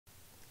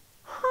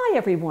Hi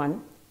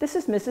everyone, this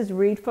is Mrs.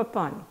 Reed for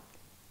Fun,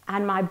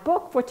 and my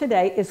book for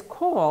today is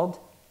called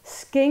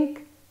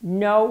Skink,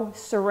 No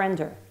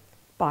Surrender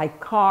by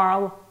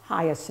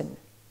Hiaasen.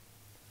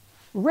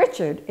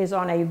 Richard is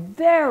on a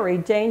very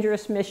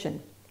dangerous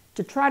mission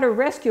to try to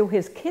rescue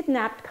his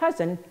kidnapped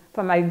cousin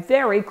from a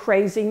very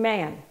crazy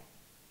man.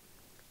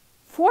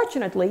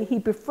 Fortunately, he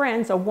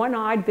befriends a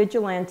one-eyed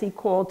vigilante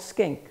called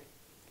Skink.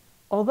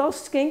 Although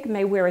Skink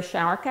may wear a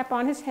shower cap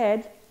on his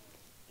head,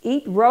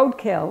 eat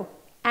roadkill,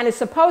 and is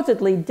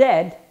supposedly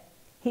dead,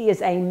 he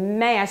is a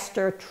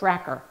master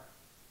tracker.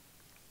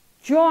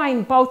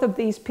 Join both of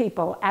these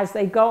people as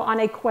they go on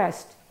a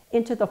quest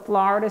into the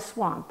Florida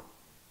swamp,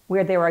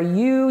 where there are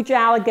huge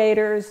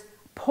alligators,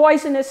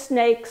 poisonous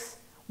snakes,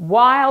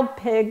 wild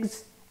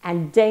pigs,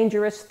 and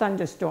dangerous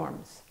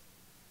thunderstorms.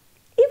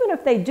 Even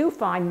if they do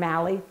find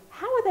Mally,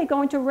 how are they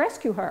going to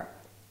rescue her?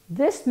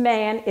 This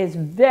man is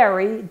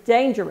very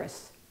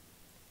dangerous.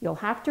 You'll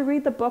have to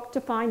read the book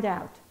to find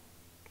out.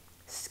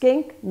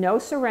 Skink, No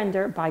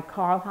Surrender by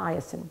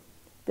Hiaasen.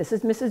 This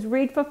is Mrs.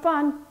 Reed for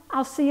Fun.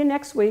 I'll see you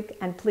next week,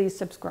 and please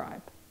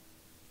subscribe.